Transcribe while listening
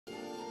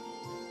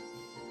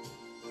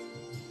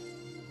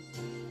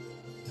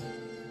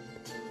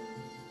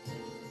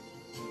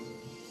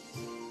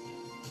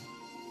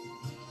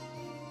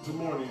Good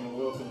morning and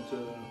welcome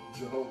to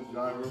Jehovah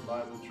Jireh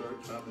Bible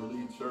Church. I'm the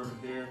lead servant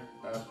here,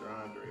 Pastor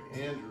Andre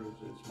Andrews.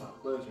 It's my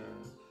pleasure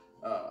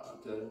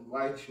to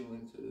invite you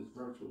into this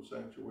virtual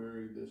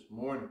sanctuary this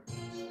morning.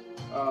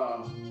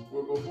 Well,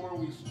 before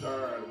we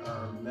start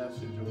our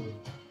message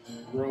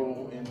or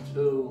grow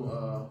into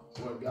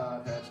what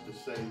God has to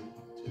say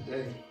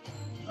today,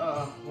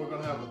 we're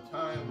going to have a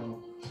time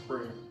of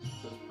prayer,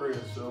 because prayer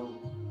is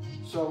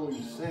so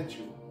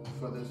essential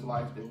for this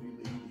life that we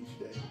lead each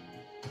day.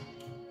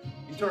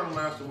 Eternal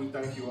Master, we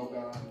thank you, oh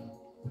God.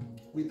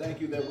 We thank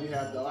you that we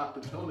have the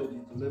opportunity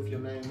to lift your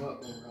name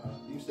up, oh God.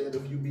 You said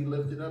if you be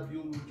lifted up,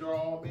 you will draw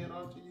all men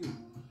unto you.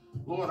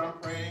 Lord, I'm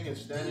praying and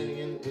standing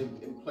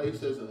in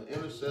place as an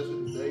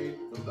intercessor today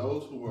for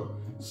those who are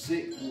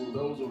sick,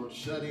 those who are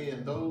shut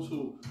in, those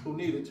who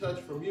need a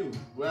touch from you.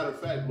 Matter of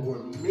fact,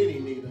 Lord, many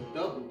need a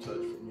double touch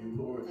from you,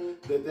 Lord,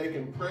 that they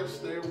can press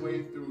their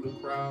way through the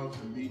crowds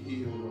and be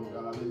healed,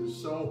 oh God. There's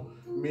so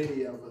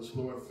many of us,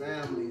 Lord,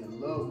 family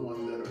and loved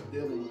ones that are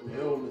dealing with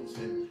ailments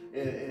and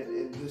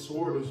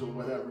disorders or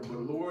whatever. But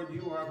Lord,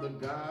 you are the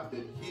God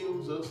that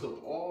heals us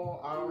of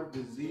all our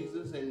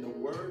diseases, and the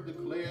word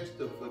declares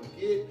to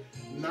forget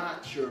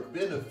not your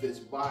benefits.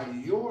 By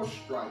your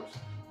stripes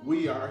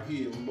we are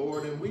healed,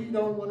 Lord. And we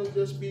don't want to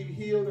just be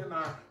healed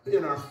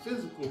in our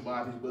physical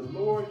bodies, but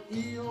Lord,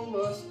 heal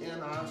us in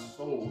our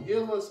soul,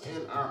 heal us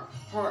in our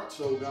hearts,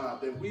 oh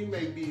God, that we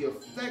may be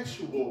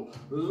effectual,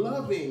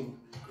 loving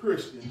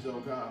Christians, oh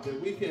God, that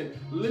we can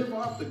live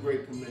out the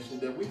Great Commission,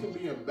 that we can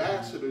be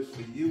ambassadors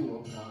for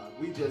you, oh God.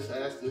 We just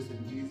ask this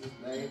in Jesus'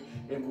 name,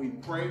 and we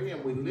pray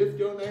and we lift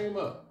your name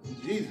up.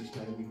 In Jesus'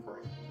 name we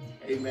pray.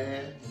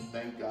 Amen, and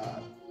thank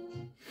God.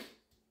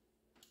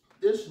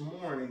 This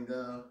morning,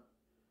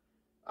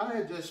 I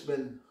had just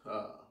been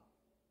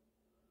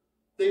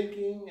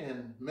thinking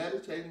and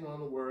meditating on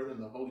the Word,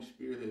 and the Holy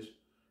Spirit has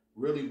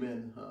really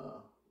been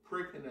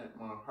pricking at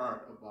my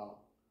heart about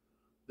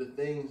the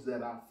things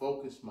that I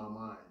focus my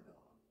mind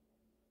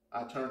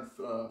on. I turned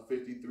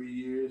 53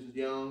 years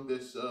young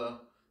this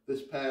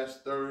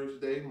past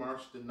Thursday,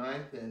 March the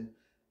 9th,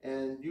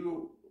 and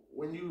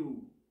when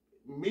you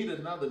meet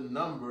another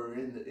number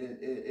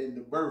in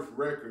the birth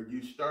record,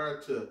 you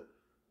start to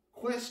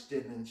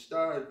question and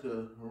start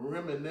to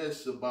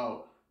reminisce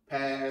about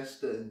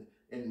past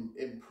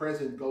and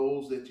present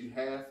goals that you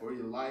have for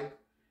your life.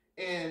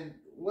 And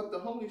what the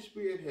Holy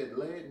Spirit had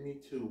led me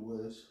to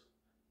was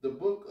the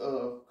book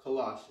of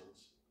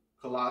Colossians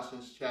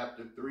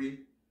chapter 3,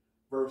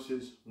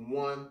 verses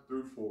 1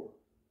 through 4.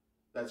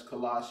 That's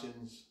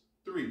Colossians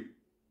 3,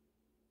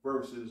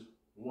 verses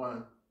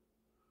 1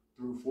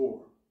 through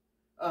 4.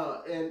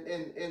 And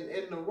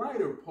the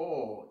writer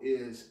Paul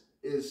is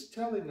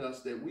telling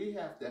us that we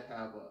have to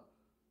have an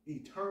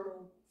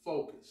eternal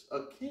focus,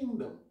 a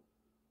kingdom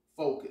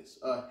focus,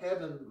 a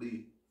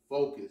heavenly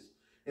focus.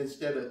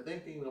 Instead of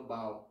thinking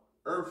about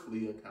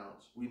earthly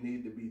accounts, we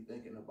need to be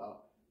thinking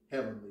about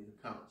heavenly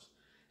accounts.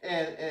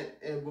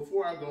 And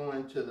before I go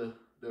into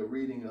the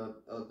reading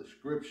of the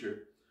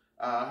scripture,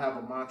 I have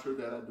a mantra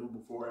that I do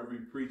before every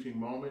preaching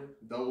moment.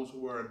 Those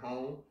who are at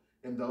home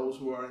and those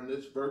who are in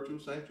this virtual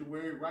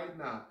sanctuary right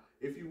now,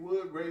 if you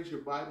would, raise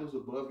your Bibles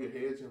above your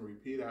heads and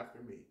repeat after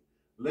me.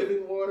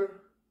 Living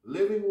water,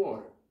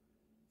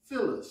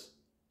 fill us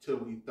till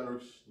we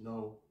thirst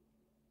no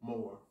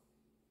more.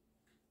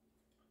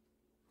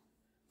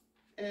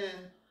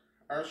 And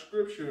our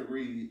scripture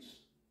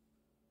reads,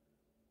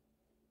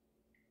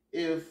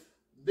 if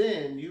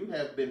then you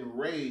have been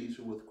raised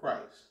with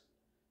Christ,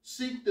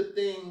 seek the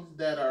things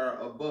that are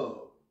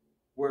above,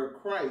 where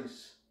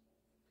Christ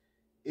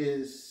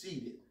is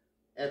seated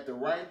at the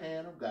right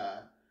hand of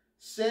God.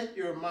 Set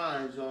your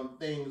minds on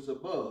things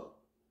above,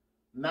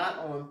 not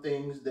on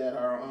things that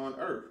are on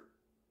earth.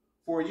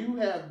 For you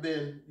have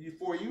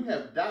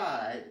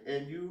died,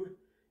 and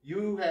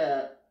you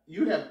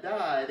have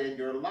died, and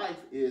your life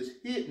is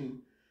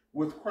hidden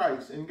with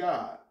Christ in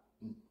God.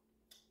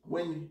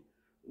 When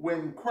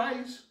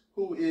Christ,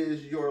 who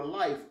is your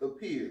life,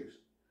 appears,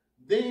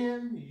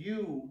 then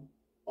you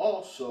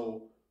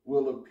also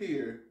will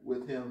appear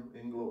with him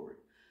in glory.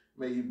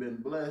 May you be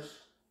blessed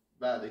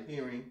by the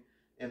hearing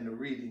and the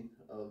reading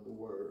of the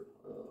word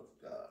of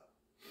God.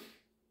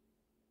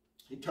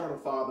 Eternal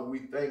Father, we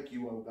thank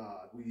you, oh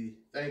God. We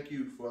thank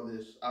you for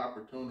this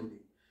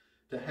opportunity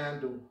to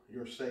handle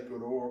your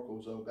sacred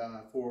oracles, oh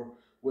God. For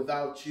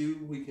without you,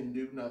 we can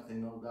do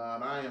nothing, oh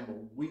God. I am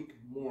a weak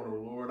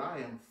mortal, Lord. I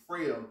am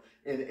frail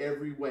in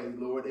every way,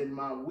 Lord. In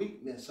my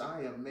weakness,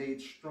 I am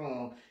made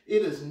strong.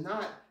 It is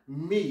not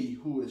me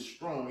who is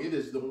strong. It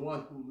is the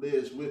one who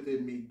lives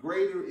within me.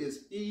 Greater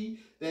is he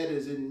that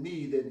is in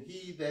me than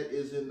he that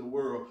is in the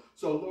world.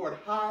 So, Lord,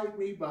 hide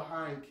me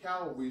behind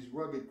Calvary's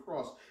rugged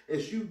cross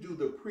as you do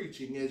the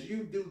preaching, as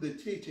you do the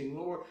teaching,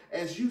 Lord,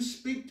 as you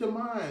speak to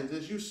minds,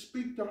 as you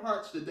speak to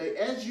hearts today,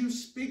 as you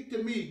speak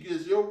to me,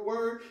 because your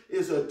word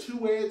is a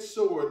two-edged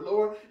sword,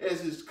 Lord.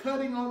 As it's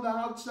cutting on the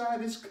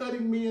outside, it's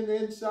cutting me in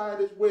the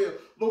inside as well.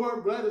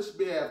 Lord, let us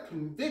have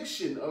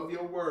conviction of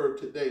your word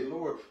today,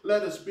 Lord.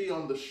 Let us be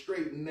on the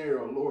straight and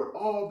narrow, Lord,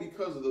 all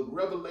because of the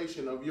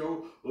revelation of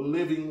your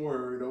living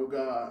word, oh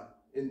God.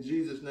 In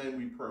Jesus' name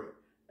we pray.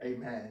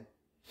 Amen.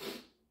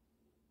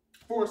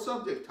 For a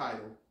subject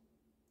title,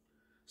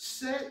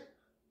 set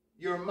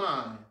your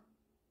mind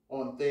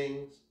on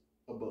things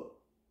above.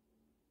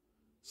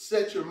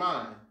 Set your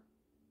mind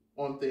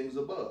on things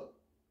above.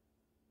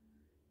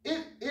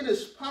 It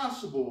is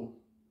possible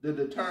to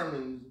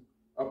determine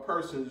a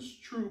person's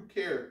true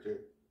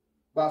character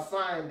by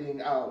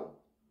finding out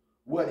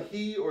what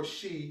he or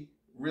she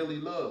really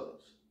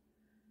loves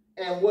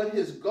and what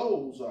his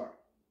goals are.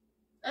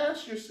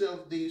 Ask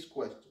yourself these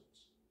questions.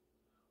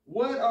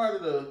 What are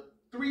the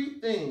 3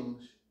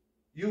 things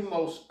you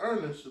most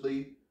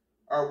earnestly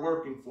are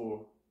working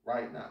for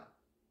right now?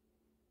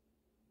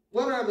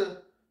 What are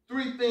the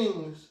 3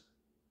 things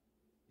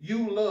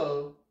you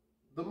love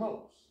the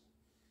most?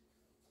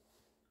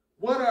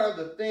 What are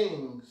the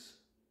things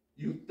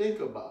you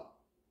think about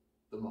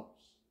the most?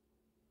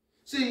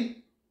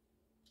 See,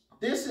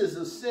 this is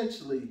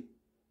essentially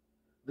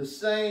the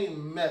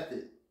same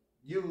method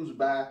used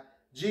by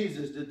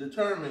Jesus to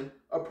determine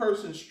a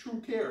person's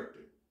true character.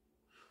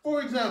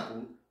 For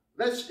example,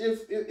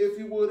 if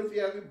you would, if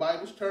you have your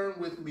Bibles, turn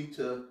with me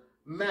to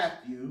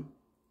Matthew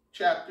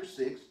chapter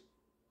 6,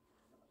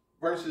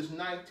 verses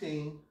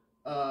 19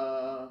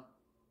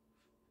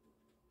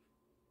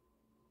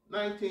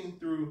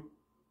 through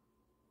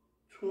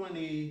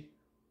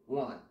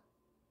 21.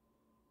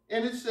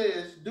 And it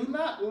says, do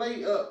not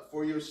lay up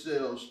for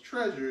yourselves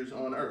treasures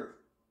on earth,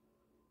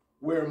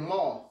 where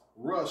moth,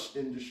 rust,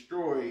 and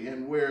destroy,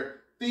 and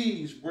where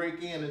thieves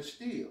break in and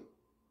steal.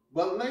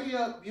 But lay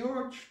up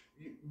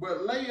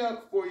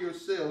for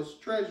yourselves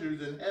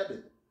treasures in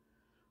heaven,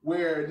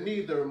 where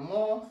neither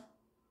moth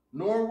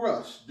nor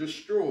rust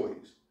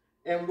destroys,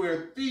 and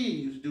where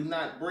thieves do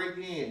not break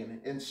in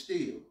and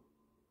steal.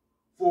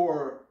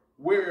 For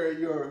where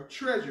your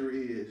treasure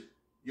is,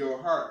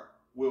 your heart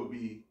will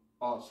be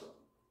also.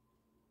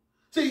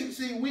 See,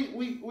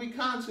 we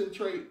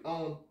concentrate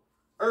on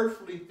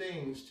earthly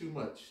things too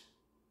much.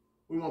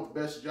 We want the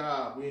best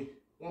job. We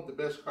want the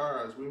best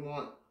cars. We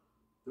want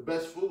the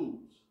best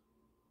foods.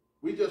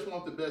 We just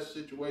want the best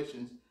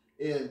situations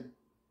in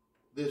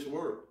this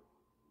world.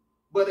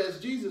 But as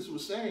Jesus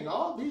was saying,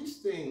 all these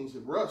things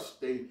rust,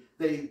 they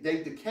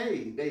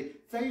decay, they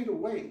fade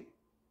away.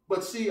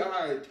 But see,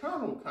 our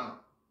eternal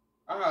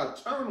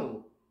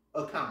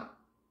account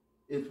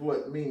is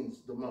what means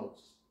the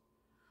most.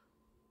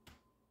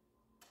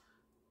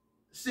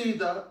 See,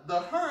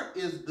 the heart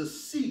is the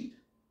seat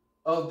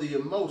of the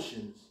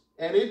emotions,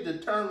 and it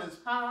determines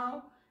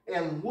how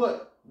and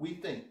what we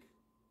think.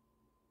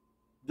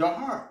 The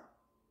heart.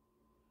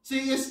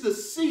 See, it's the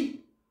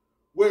seat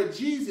where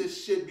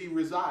Jesus should be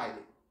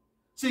residing.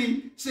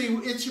 See,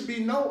 it should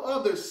be no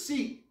other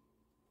seat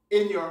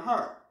in your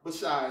heart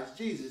besides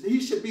Jesus. He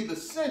should be the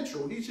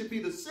central. He should be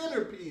the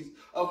centerpiece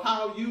of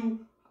how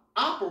you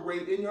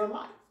operate in your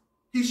life.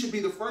 He should be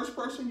the first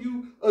person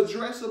you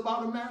address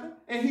about a matter,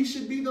 and he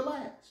should be the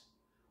last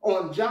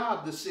on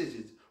job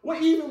decisions.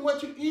 Well, even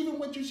what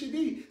you should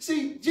eat.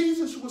 See,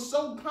 Jesus was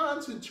so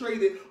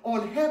concentrated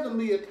on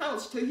heavenly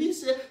accounts till he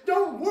said,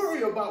 don't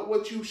worry about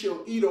what you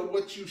shall eat or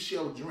what you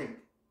shall drink.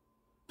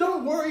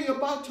 Don't worry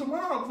about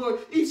tomorrow, for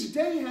each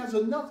day has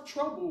enough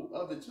trouble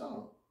of its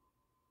own.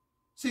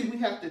 See, we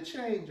have to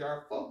change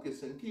our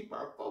focus and keep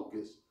our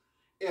focus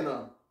in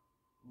a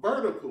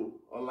vertical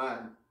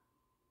alignment,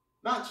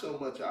 not so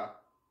much our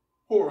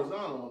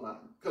horizontal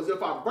alignment. Because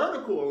if our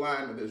vertical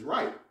alignment is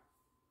right,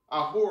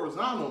 our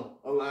horizontal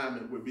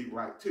alignment would be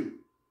right too,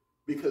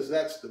 because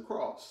that's the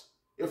cross.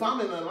 If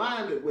I'm in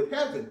alignment with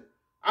heaven,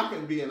 I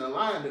can be in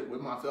alignment with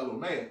my fellow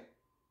man,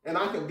 and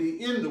I can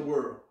be in the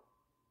world,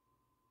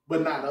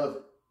 but not of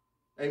it.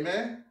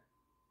 Amen?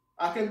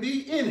 I can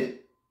be in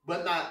it,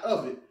 but not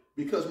of it,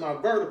 because my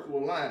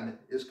vertical alignment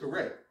is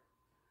correct.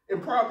 In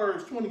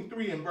Proverbs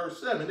 23 and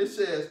verse 7, it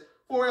says,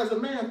 for as a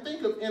man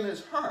thinketh in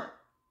his heart,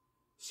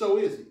 so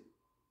is he.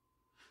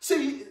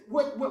 See,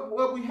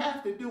 what we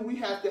have to do, we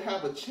have to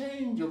have a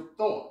change of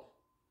thought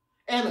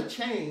and a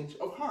change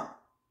of heart.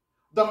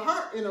 The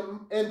heart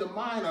and the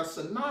mind are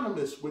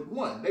synonymous with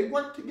one. They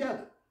work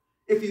together.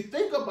 If you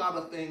think about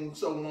a thing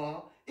so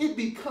long, it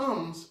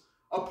becomes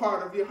a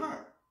part of your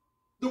heart.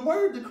 The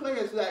word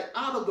declares that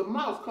out of the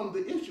mouth come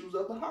the issues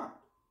of the heart.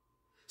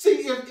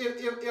 See,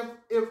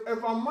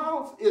 if our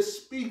mouth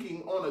is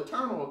speaking on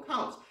eternal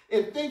accounts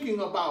and thinking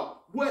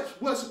about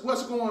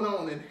what's going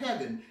on in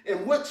heaven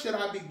and what should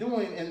I be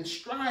doing and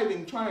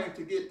striving, trying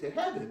to get to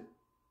heaven.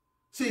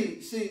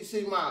 See,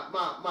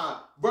 my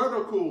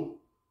vertical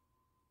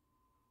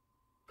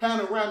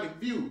panoramic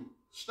view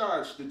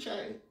starts to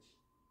change.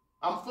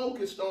 I'm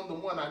focused on the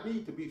one I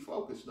need to be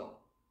focused on,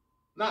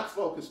 not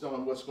focused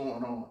on what's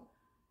going on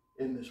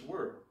in this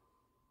world.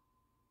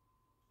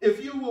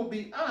 If you will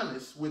be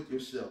honest with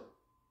yourself,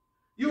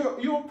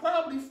 you'll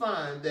probably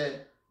find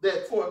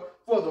that for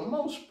the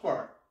most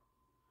part,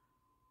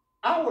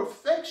 our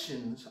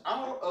affections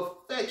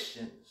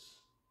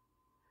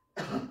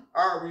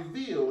are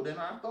revealed in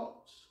our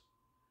thoughts.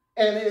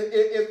 And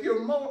if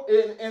you're more,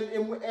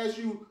 and as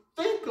you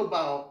think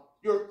about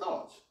your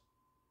thoughts,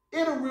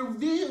 it'll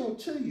reveal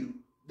to you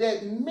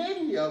that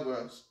many of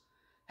us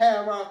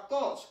have our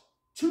thoughts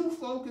too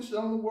focused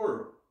on the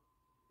world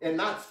and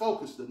not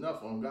focused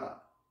enough on God.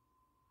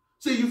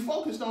 See, you're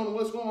focused on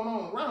what's going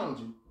on around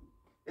you,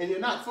 and you're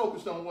not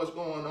focused on what's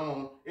going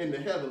on in the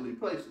heavenly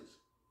places.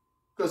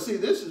 Because, see,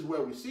 this is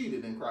where we're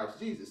seated in Christ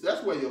Jesus.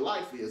 That's where your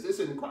life is. It's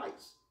in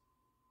Christ,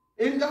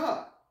 in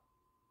God.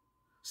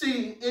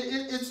 See,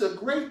 it's a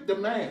great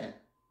demand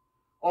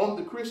on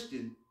the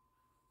Christian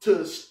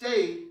to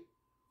stay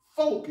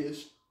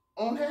focused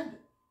on heaven.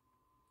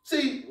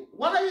 See,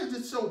 why is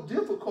it so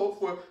difficult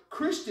for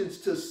Christians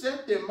to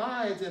set their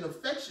minds and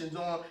affections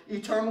on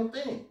eternal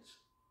things?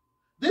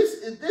 This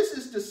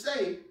is to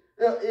say,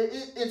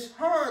 it's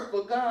hard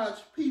for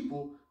God's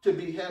people to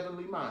be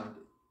heavenly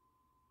minded.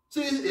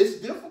 See, it's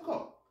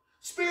difficult.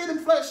 Spirit and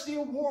flesh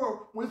still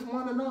war with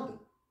one another.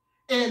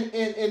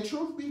 And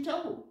truth be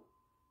told,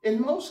 in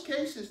most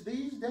cases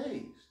these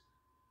days,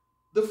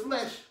 the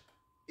flesh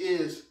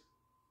is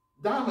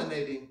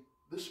dominating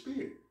the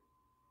spirit.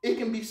 It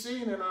can be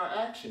seen in our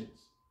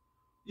actions.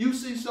 You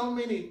see so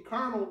many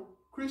carnal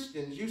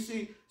Christians. You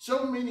see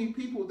so many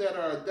people that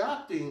are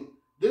adopting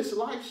this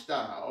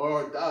lifestyle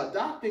or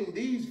adopting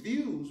these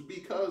views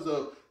because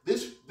of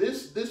this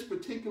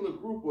particular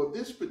group or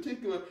this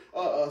particular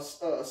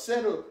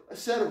set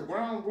of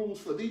ground rules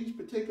for these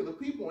particular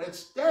people,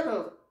 instead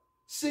of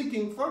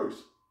seeking first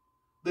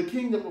the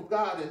kingdom of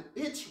God and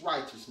its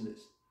righteousness.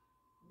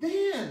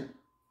 Then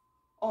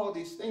all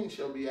these things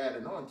shall be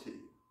added on to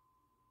you.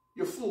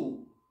 Your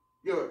food,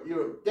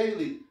 your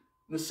daily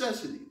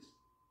necessities.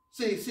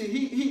 See,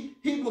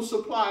 he will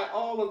supply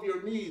all of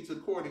your needs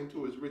according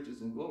to his riches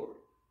and glory.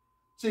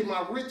 See,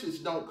 my riches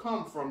don't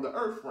come from the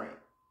earth realm.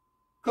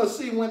 Because,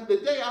 see, when the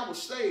day I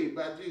was saved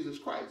by Jesus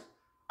Christ,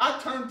 I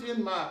turned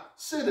in my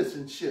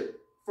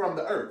citizenship from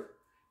the earth,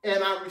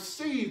 and I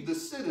received the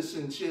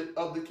citizenship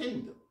of the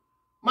kingdom.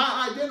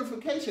 My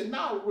identification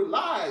now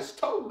relies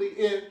totally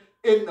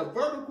in the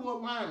vertical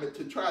alignment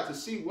to try to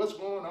see what's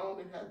going on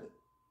in heaven.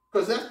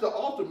 Because that's the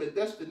ultimate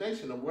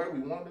destination of where we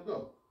want to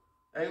go.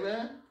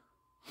 Amen?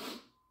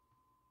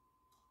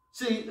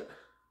 See,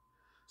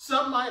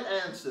 some might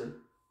answer,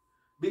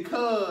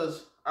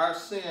 because our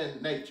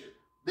sin nature.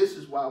 This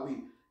is why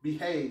we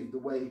behave the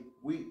way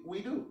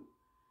we do.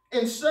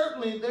 And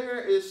certainly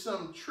there is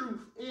some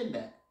truth in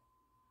that.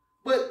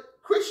 But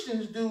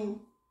Christians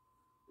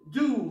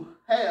do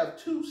have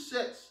two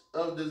sets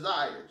of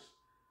desires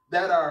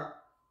that are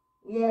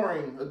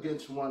warring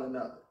against one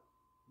another.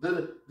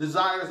 The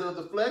desires of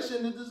the flesh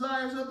and the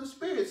desires of the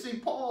spirit. See,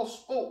 Paul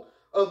spoke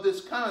of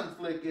this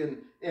conflict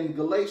in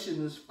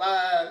Galatians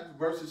 5,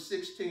 verses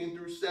 16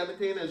 through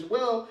 17, as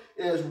well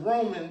as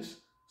Romans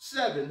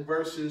 7,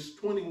 verses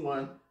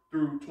 21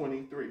 through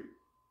 23.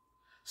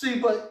 See,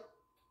 but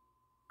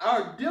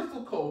our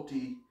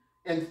difficulty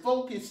in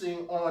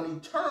focusing on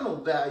eternal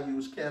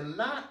values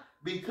cannot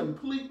be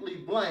completely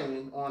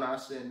blamed on our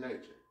sin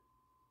nature.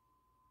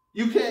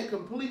 You can't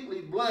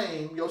completely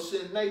blame your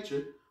sin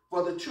nature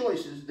for the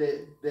choices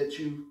that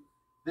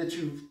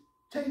you've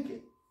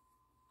taken.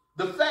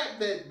 The fact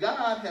that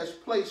God has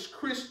placed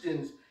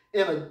Christians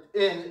in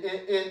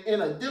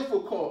a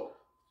difficult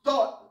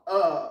thought,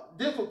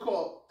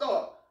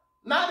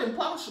 not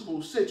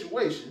impossible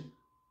situation,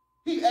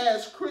 he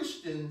asks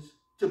Christians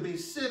to be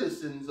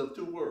citizens of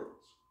two worlds.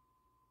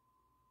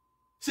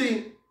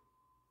 See,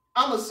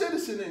 I'm a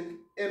citizen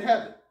in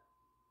heaven.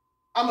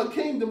 I'm a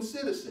kingdom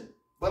citizen,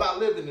 but I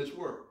live in this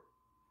world.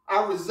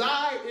 I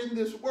reside in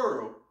this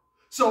world.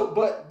 So,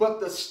 but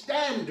the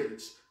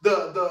standards,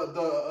 the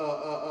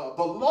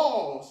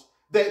laws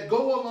that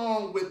go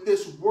along with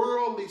this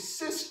worldly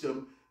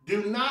system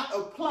do not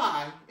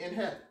apply in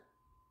heaven.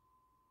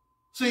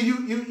 So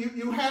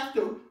you have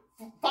to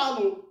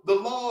follow the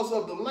laws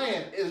of the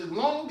land as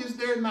long as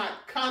they're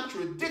not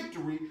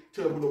contradictory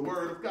to the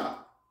word of God.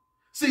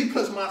 See,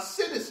 because my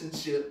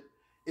citizenship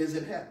is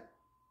in heaven.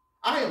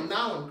 I am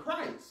now in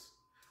Christ.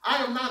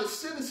 I am not a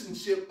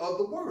citizenship of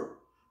the world,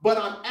 but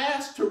I'm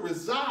asked to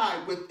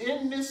reside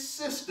within this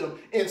system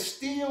and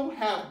still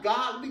have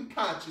godly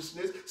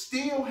consciousness,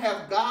 still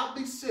have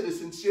godly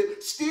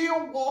citizenship,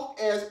 still walk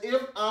as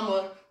if I'm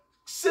a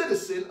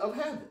citizen of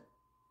heaven.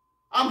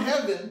 I'm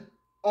heaven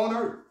on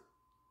earth.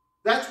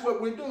 That's what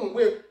we're doing.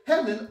 We're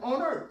heaven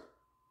on earth.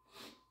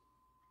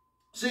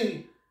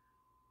 See,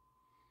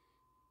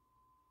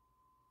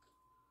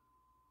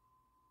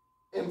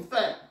 in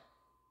fact,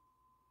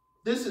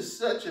 this is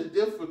such a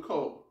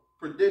difficult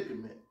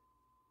predicament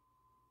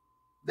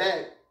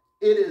that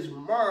it is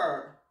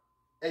marred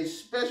a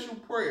special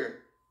prayer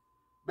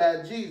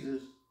by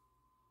Jesus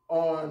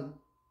on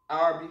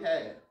our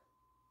behalf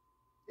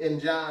in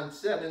John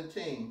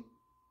 17,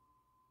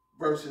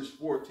 verses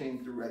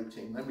 14 through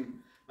 18.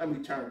 Let me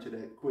turn to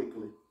that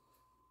quickly.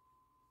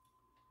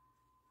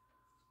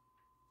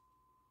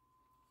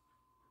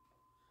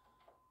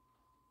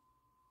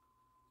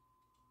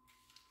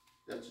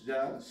 That's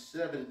John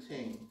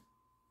 17,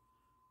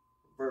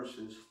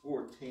 verses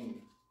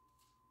 14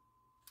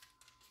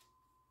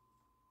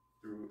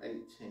 through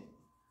 18.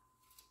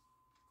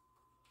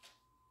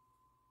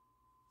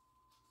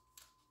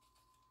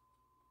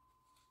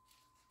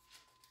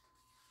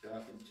 I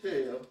can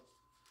tell,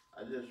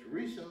 I just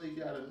recently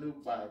got a new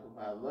Bible.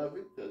 I love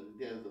it because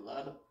there's a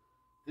lot of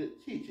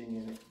good teaching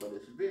in it, but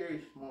it's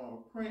very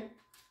small print,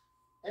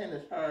 and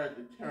it's hard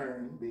to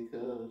turn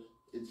because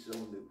it's so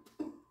new.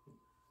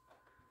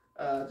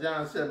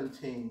 John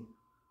 17,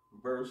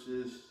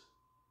 verses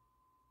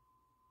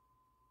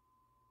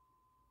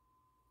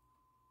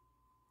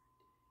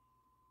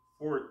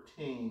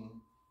 14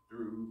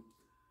 through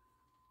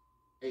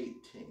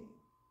 18.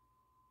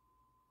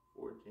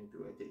 14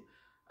 through 18.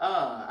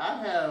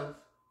 I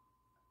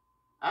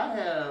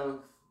have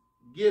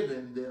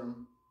given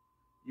them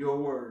your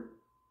word,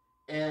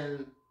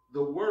 and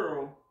the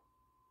world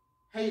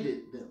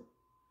hated them,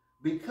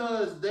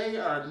 because they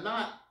are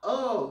not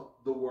of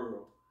the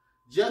world,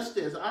 just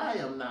as I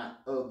am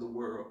not of the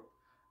world.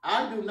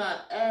 I do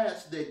not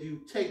ask that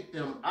you take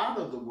them out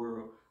of the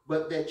world,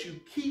 but that you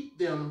keep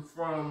them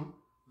from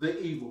the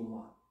evil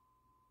one.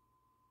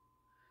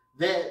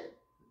 That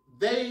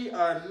they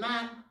are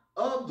not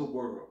of the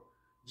world,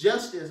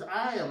 just as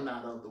I am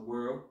not of the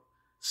world.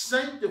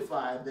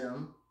 Sanctify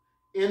them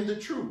in the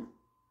truth.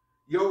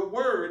 Your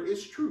word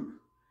is truth.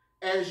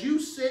 As you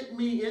sent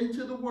me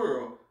into the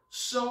world,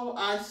 so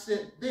I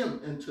sent them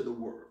into the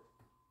world.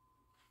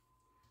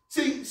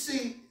 See,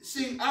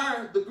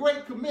 the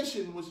Great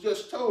Commission was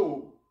just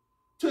told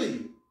to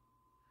you.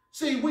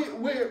 See,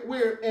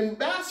 we're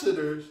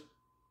ambassadors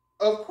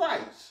of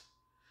Christ.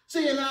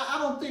 See, and I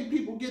don't think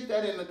people get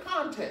that in the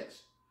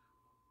context.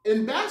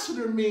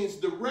 Ambassador means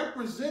the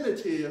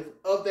representative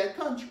of that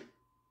country.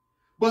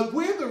 But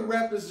we're the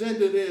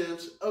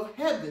representatives of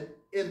heaven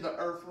in the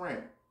earth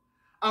realm.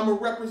 I'm a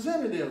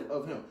representative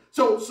of him.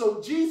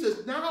 So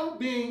Jesus now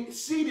being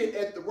seated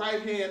at the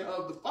right hand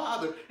of the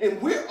Father,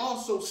 and we're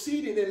also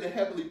seated in the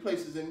heavenly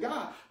places in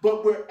God,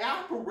 but we're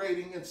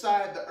operating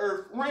inside the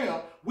earth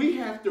realm. We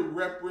have to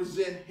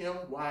represent him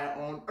while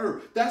on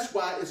earth. That's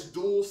why it's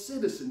dual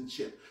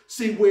citizenship.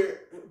 See,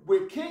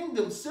 we're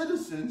kingdom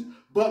citizens,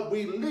 but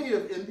we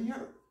live in the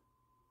earth.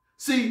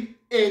 See,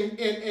 and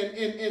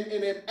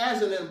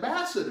as an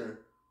ambassador,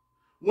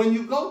 when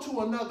you go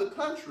to another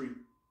country,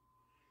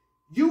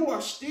 you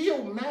are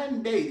still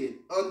mandated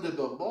under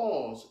the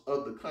laws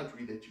of the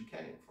country that you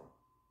came from.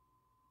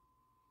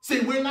 See,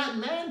 we're not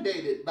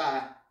mandated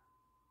by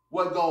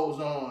what goes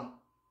on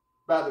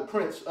by the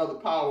prince of the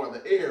power of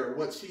the air,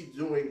 what's he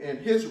doing in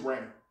his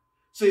realm.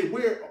 See,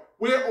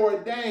 we're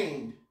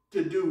ordained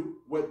to do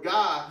what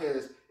God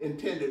has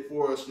intended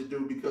for us to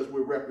do because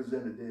we're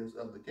representatives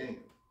of the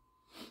kingdom.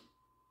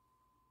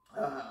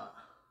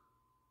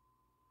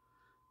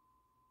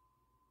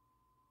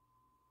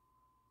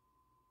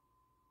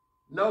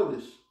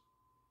 Notice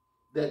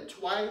that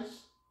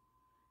twice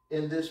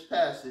in this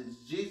passage,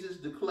 Jesus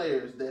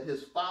declares that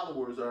his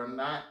followers are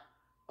not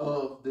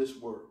of this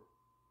world.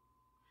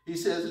 He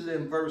says it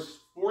in verse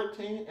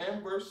 14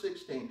 and verse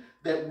 16,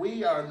 that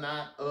we are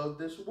not of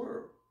this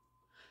world.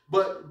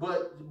 But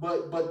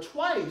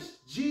twice,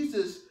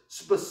 Jesus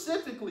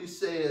specifically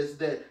says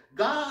that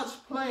God's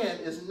plan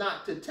is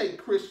not to take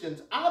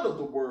Christians out of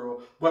the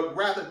world, but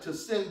rather to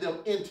send them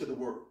into the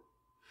world.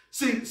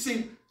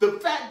 See, the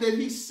fact that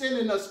he's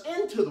sending us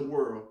into the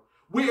world,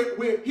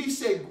 where he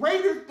said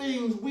greater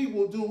things we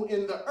will do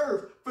in the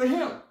earth for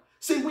him.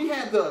 See, we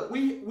have the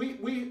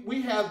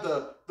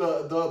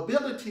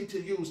ability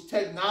to use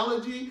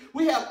technology.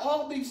 We have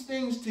all these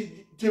things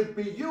to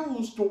be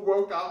used to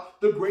work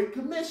out the Great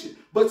Commission.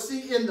 But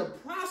see, in the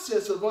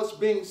process of us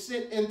being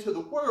sent into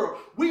the world,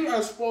 we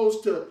are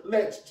supposed to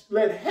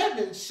let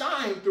heaven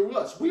shine through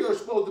us. We are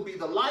supposed to be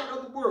the light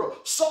of the world,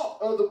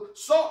 salt of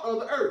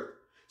the earth.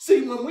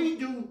 See, when we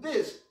do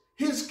this,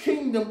 his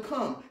kingdom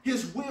come,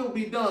 his will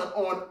be done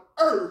on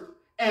earth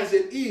as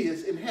it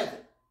is in heaven.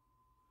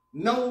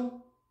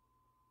 Know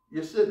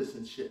your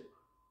citizenship.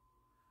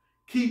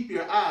 Keep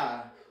your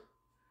eyes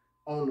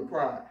on the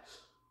prize.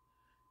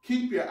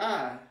 Keep your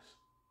eyes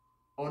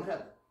on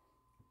heaven.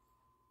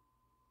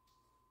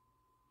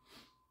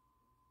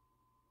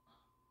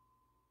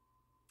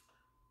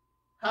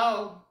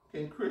 How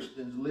can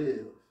Christians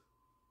live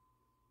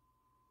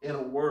in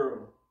a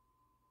world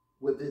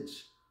with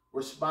its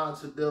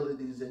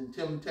responsibilities and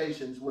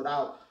temptations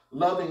without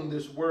loving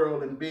this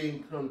world and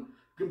being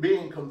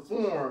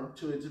conformed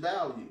to its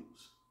values?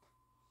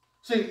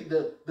 See,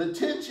 the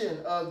tension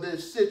of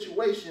this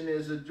situation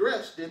is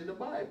addressed in the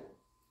Bible.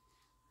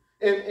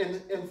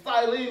 In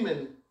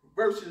Philemon,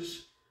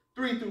 verses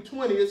 3 through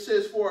 20, it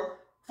says, for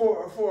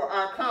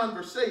our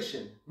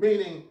conversation,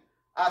 meaning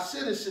our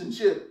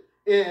citizenship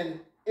in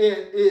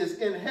is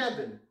in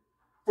heaven,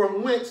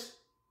 from whence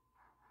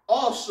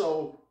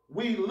also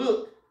we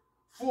look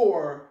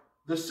for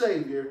the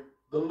Savior,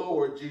 the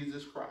Lord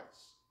Jesus Christ.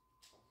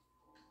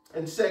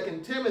 In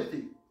 2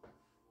 Timothy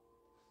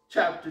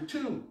chapter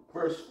 2,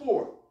 verse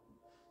 4,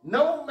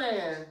 no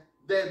man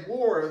that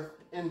warreth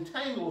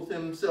entangleth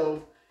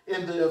himself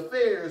in the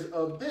affairs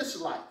of this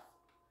life.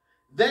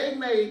 They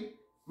may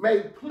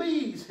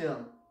please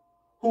him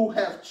who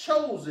have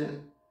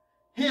chosen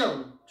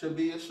him to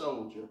be a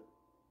soldier.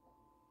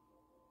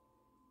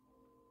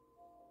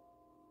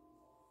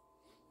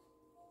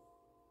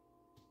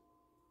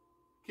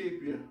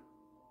 Keep your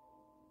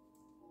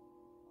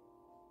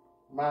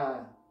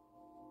mind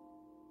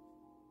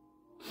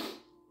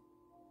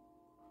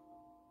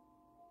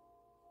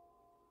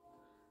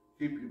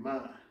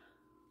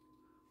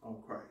on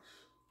Christ.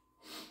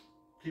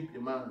 Keep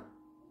your mind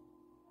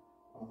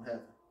on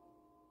heaven.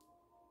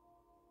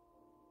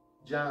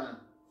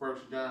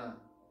 First John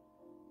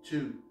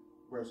 2,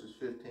 verses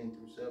 15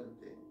 through 17.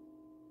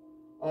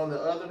 On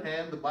the other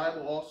hand, the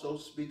Bible also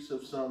speaks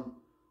of some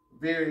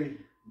very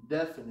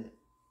definite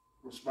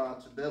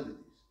responsibilities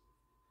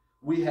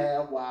we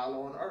have while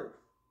on earth.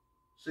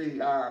 See,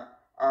 our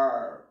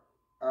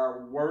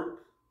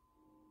work,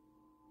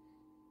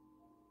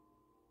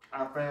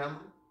 our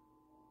family,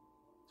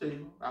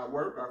 our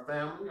work, our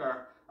family,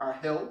 our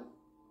health,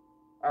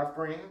 our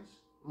friends,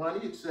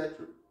 money,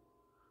 etc.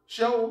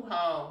 show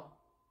how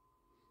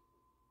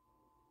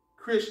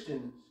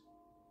Christians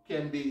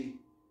can be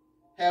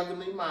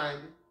heavenly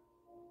minded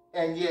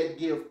and yet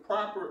give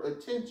proper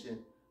attention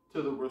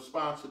to the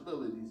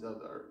responsibilities of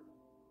the earth.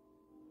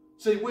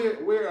 See,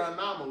 we're an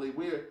anomaly.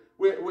 We're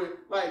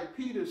like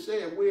Peter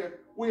said,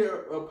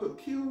 we're a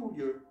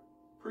peculiar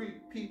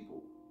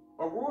people,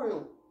 a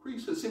royal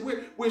priesthood. See,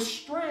 we're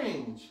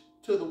strange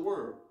to the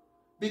world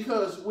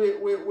because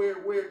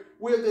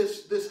we're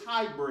this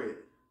hybrid.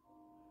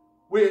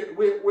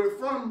 We're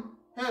from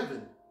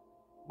heaven,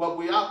 but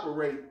we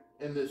operate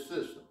in this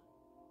system.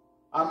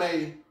 I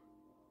may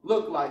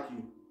look like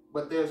you,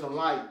 but there's a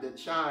light that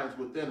shines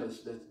within us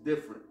that's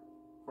different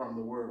from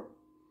the world.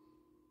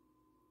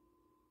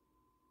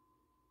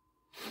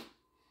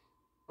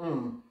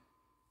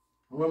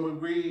 When we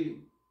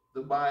read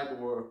the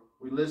Bible or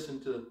we listen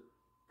to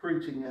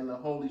preaching and the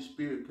Holy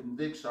Spirit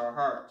convicts our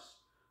hearts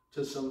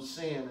to some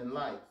sin in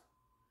life,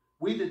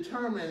 we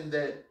determine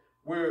that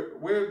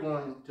we're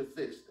going to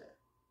fix that.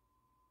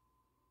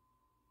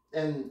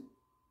 And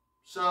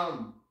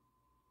some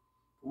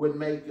would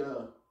make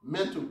a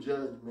mental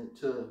judgment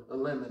to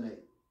eliminate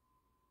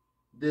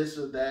this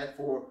or that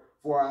for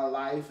our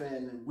life,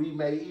 and we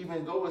may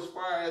even go as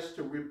far as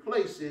to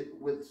replace it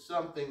with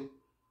something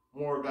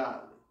more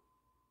godly,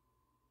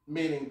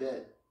 meaning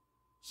that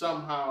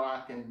somehow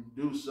I can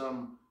do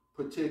some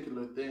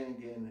particular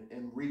thing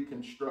and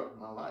reconstruct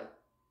my life.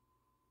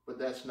 But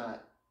that's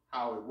not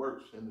how it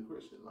works in the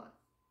Christian life.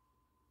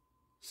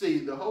 See,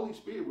 the Holy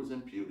Spirit was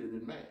imputed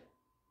in man.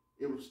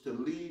 It was to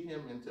lead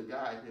him and to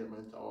guide him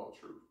into all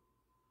truth.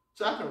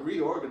 So I can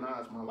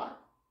reorganize my life.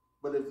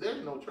 But if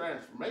there's no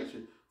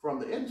transformation from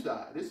the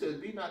inside, it says,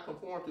 be not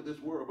conformed to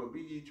this world, but be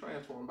ye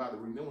transformed by the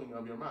renewing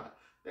of your mind.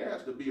 There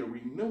has to be a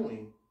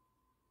renewing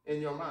in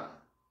your mind.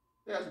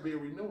 There has to be a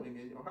renewing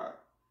in your heart.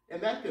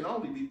 And that can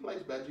only be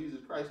placed by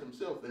Jesus Christ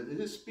himself, that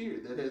his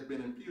spirit that has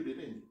been imputed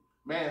in you.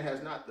 Man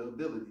has not the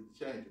ability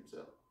to change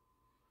himself.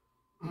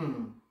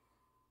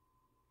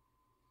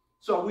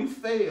 So we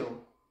fail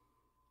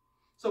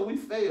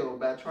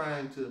by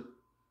trying to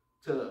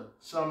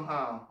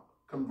somehow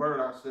convert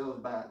ourselves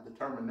by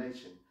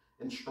determination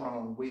and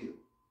strong will.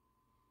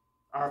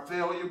 Our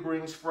failure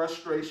brings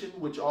frustration,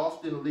 which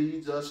often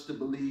leads us to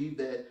believe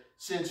that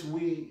since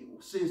we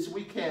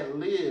can't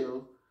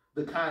live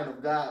the kind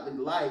of godly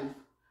life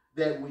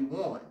that we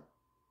want,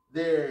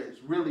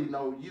 there's really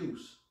no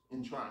use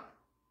in trying.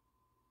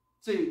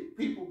 See,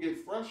 people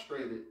get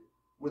frustrated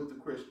with the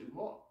Christian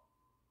walk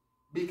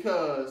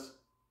because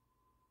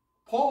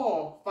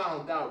Paul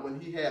found out when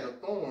he had a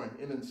thorn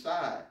in his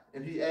side,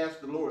 and he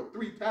asked the Lord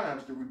 3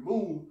 times to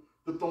remove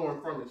the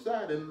thorn from his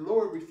side, and the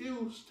Lord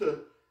refused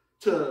to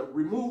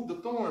remove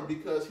the thorn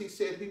because he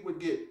said he would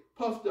get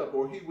puffed up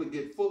or he would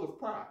get full of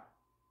pride.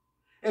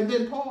 And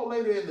then Paul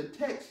later in the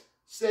text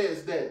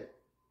says that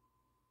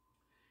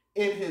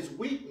in his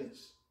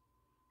weakness,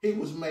 he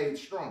was made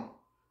strong.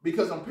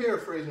 Because I'm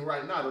paraphrasing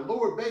right now, the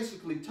Lord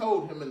basically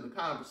told him in the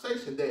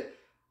conversation that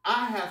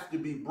I have to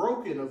be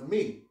broken of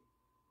me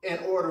in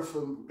order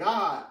for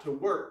God to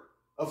work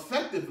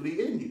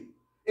effectively in you.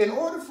 In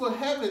order for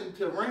heaven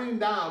to rain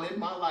down in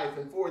my life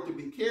and for it to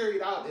be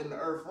carried out in the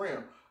earth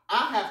realm,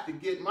 I have to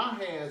get my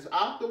hands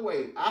out the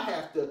way. I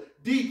have to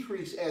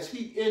decrease as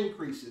he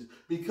increases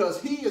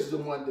because he is the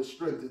one that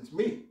strengthens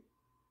me.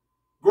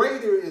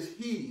 Greater is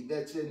he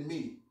that's in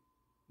me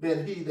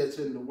than he that's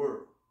in the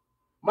world.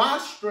 My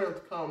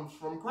strength comes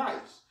from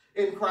Christ,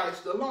 in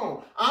Christ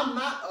alone. I'm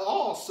not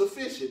all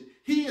sufficient.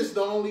 He is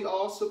the only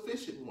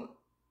all-sufficient one.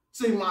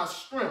 See, my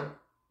strength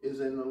is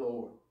in the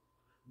Lord.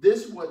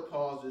 This is what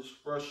causes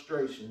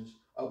frustrations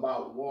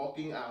about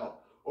walking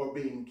out or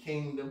being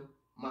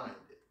kingdom-minded.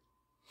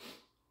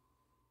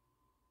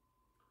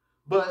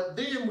 But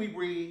then we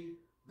read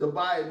the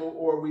Bible,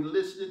 or we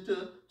listen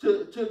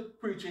to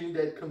preaching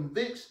that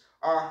convicts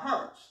our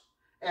hearts,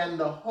 and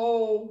the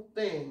whole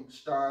thing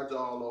starts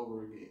all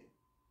over again.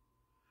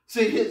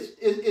 See,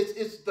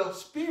 it's the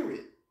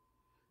Spirit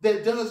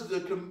that does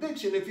the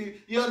conviction. If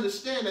you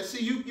understand that,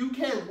 see, you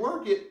can't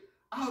work it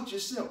out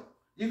yourself.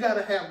 You got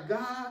to have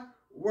God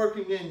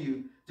working in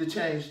you to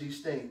change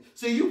these things.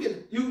 See,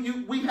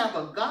 we have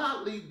a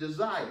godly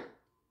desire.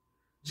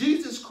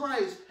 Jesus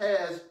Christ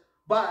has,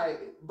 by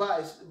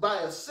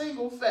a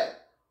single fact,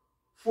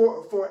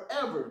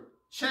 forever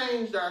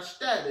changed our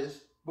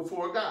status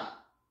before God.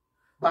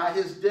 By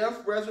his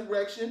death,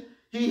 resurrection,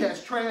 he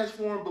has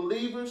transformed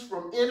believers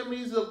from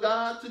enemies of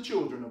God to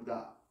children of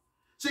God.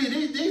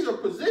 See, these are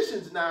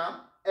positions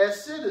now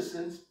as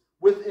citizens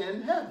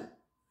within heaven.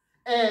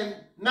 And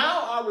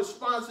now our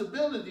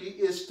responsibility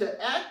is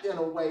to act in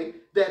a way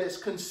that is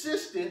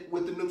consistent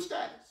with the new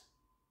status.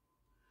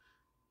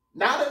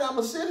 Now that I'm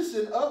a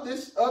citizen of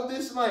this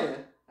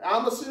land,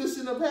 I'm a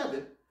citizen of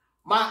heaven,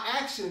 my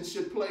actions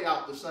should play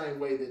out the same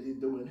way that they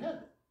do in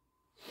heaven.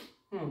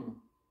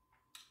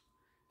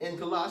 In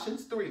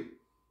Colossians 3,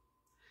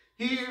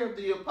 here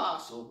the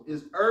apostle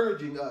is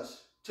urging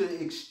us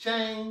to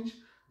exchange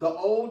the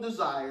old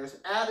desires,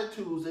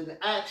 attitudes, and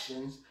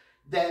actions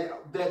that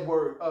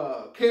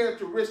were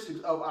characteristics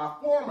of our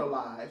former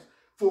lives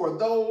for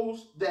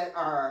those that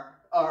are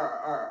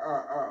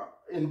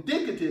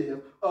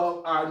indicative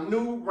of our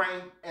new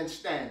rank and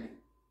standing.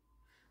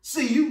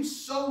 See, you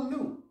so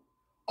new.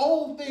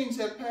 Old things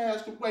have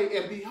passed away,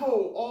 and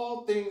behold,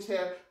 all things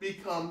have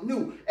become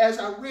new. As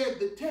I read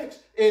the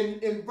text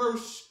in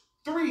verse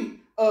 3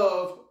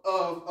 of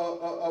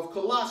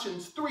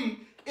Colossians 3,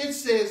 it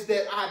says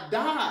that I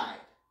died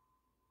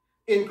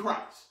in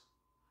Christ.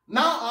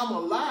 Now I'm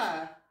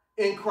alive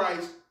in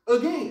Christ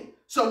again.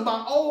 So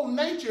my old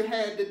nature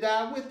had to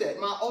die with that.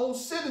 My old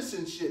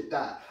citizenship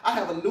died. I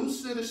have a new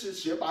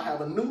citizenship. I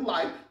have a new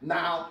life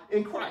now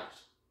in Christ.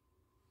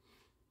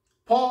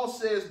 Paul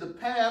says the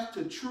path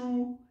to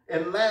true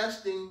and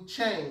lasting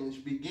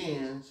change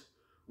begins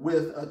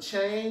with a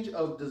change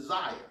of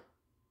desire.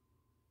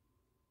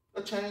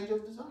 A change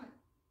of desire.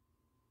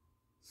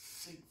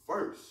 Seek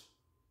first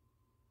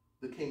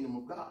the kingdom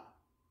of God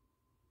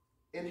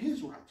and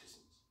his righteousness.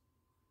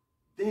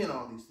 Then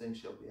all these things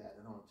shall be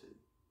added on to you.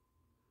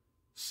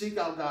 Seek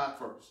out God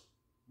first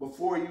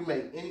before you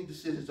make any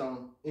decisions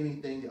on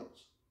anything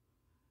else.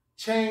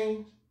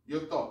 Change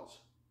your thoughts.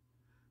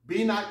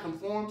 Be not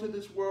conformed to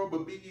this world,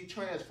 but be ye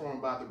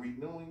transformed by the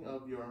renewing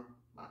of your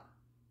mind.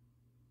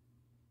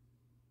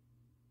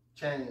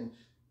 Change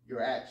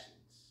your actions.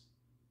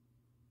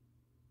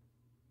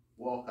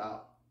 Walk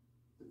out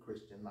the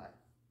Christian life.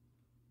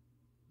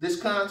 This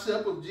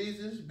concept of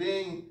Jesus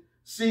being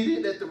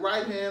seated at the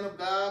right hand of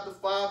God the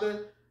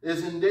Father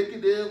is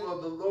indicative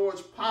of the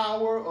Lord's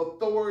power,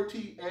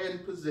 authority,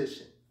 and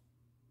position.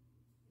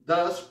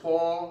 Thus,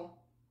 Paul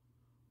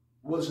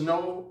was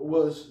not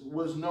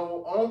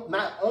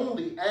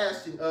only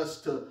asking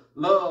us to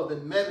love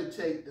and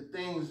meditate the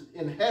things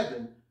in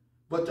heaven,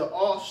 but to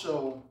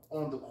also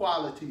on the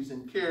qualities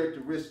and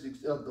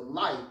characteristics of the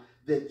life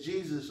that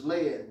Jesus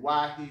led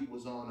while he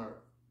was on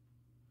earth.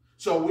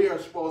 So we are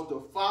supposed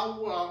to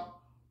follow out,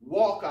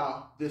 walk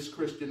out this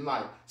Christian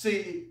life.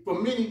 See, for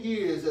many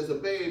years as a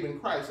babe in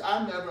Christ,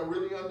 I never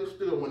really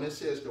understood when it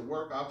says to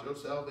work out your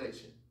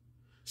salvation.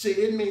 See,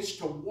 it means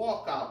to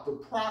walk out the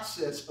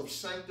process of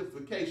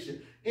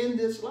sanctification in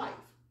this life.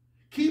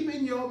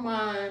 Keeping your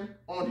mind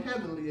on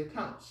heavenly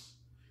accounts.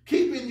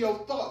 Keeping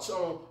your thoughts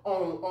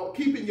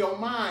keeping your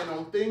mind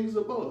on things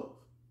above,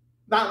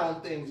 not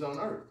on things on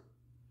earth.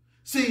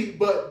 See,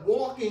 but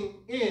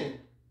walking in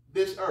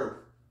this earth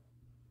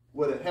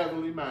with a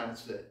heavenly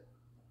mindset.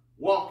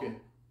 Walking,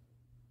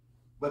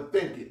 but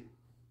thinking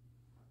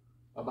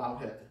about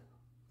heaven.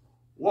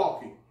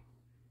 Walking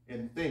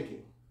and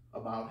thinking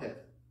about heaven.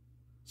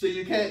 So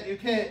you can't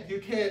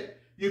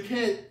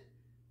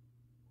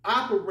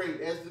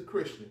operate as the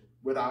Christian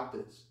without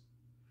this.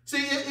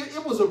 See,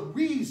 it was a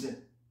reason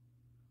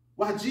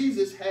why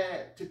Jesus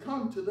had to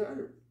come to the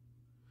earth.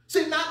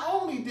 See, not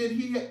only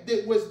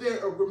was there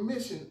a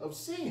remission of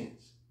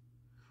sins,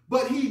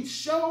 but he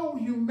showed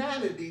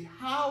humanity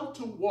how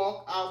to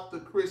walk out the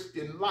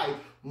Christian life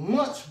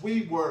once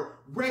we were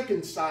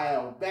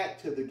reconciled back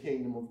to the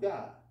kingdom of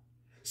God.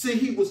 See,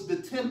 he was the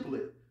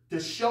template to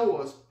show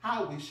us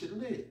how we should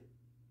live.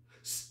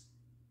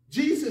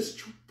 Jesus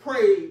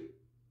prayed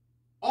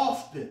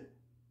often,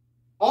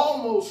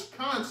 almost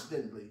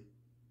constantly,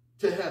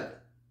 to heaven.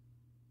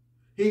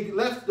 He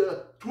left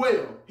the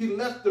 12, he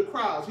left the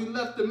crowds, he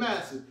left the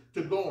masses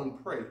to go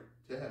and pray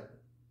to heaven.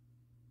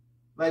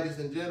 Ladies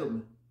and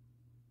gentlemen,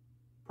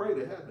 pray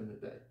to heaven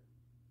today.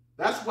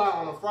 That's why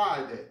on a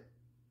Friday,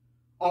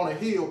 on a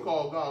hill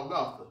called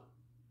Golgotha,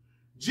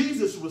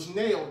 Jesus was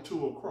nailed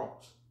to a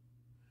cross.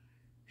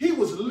 He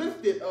was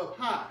lifted up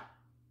high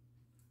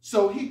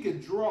so he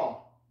could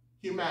draw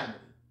humanity.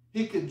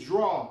 He could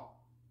draw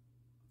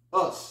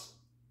us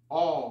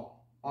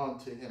all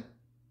unto him.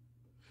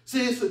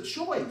 See, it's a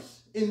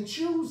choice in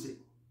choosing.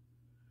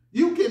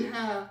 You can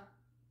have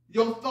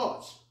your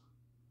thoughts,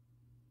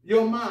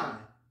 your mind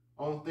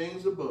on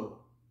things above,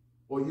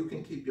 or you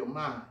can keep your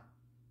mind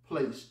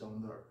placed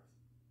on the earth.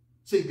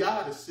 See,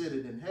 God is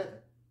sitting in heaven,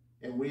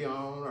 and we are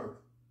on earth.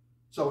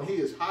 So he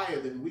is higher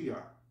than we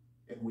are,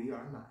 and we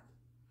are not.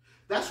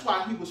 That's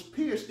why he was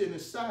pierced in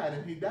his side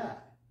and he died.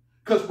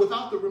 Because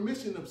without the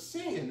remission of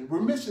sin,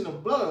 remission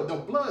of blood, the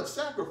blood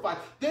sacrifice,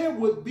 there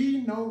would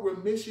be no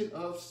remission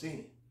of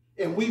sin.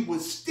 And we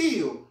would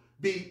still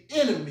be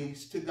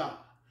enemies to God.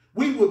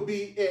 We would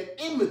be at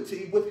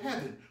enmity with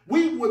heaven.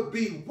 We would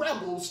be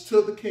rebels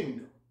to the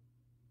kingdom.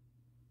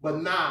 But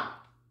now,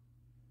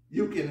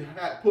 you can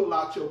pull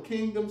out your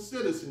kingdom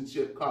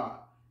citizenship card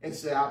and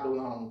say, I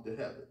belong to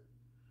heaven.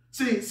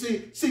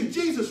 See,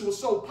 Jesus was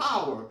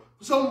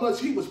so much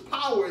he was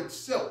power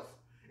itself.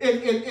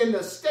 In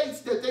the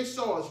states that they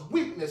saw as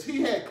weakness,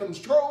 he had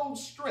controlled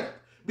strength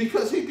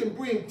because he can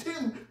bring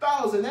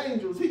 10,000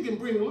 angels. He can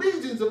bring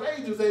legions of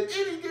angels at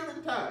any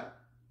given time.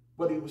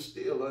 But he was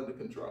still under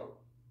control.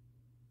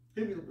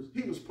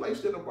 He was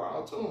placed in a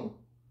borrowed tomb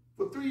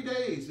for 3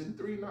 days and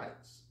 3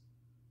 nights.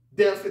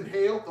 Death and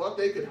hell thought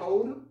they could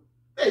hold him.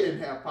 They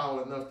didn't have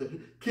power enough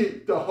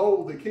to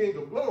hold the King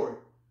of Glory.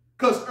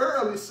 Because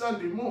early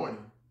Sunday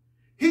morning,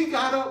 he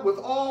got up with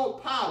all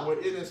power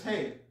in his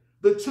hand.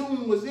 The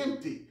tomb was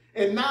empty,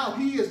 and now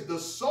he is the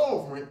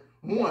sovereign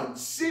one,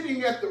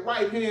 sitting at the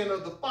right hand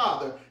of the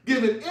Father,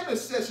 giving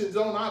intercessions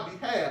on our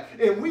behalf.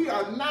 And we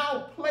are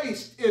now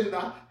placed in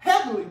the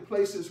heavenly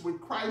places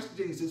with Christ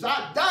Jesus.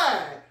 I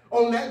died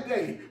on that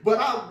day, but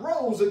I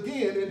rose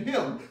again in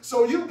him.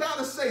 So you got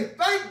to say,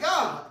 thank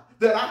God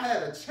that I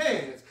had a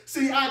chance.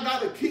 See, I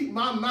got to keep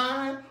my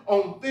mind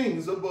on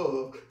things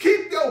above.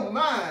 Keep your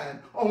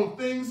mind on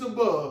things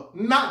above,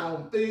 not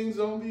on things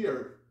on the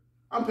earth.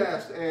 I'm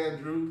Pastor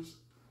Andrews.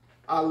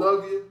 I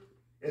love you,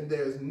 and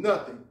there's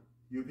nothing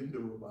you can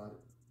do about it.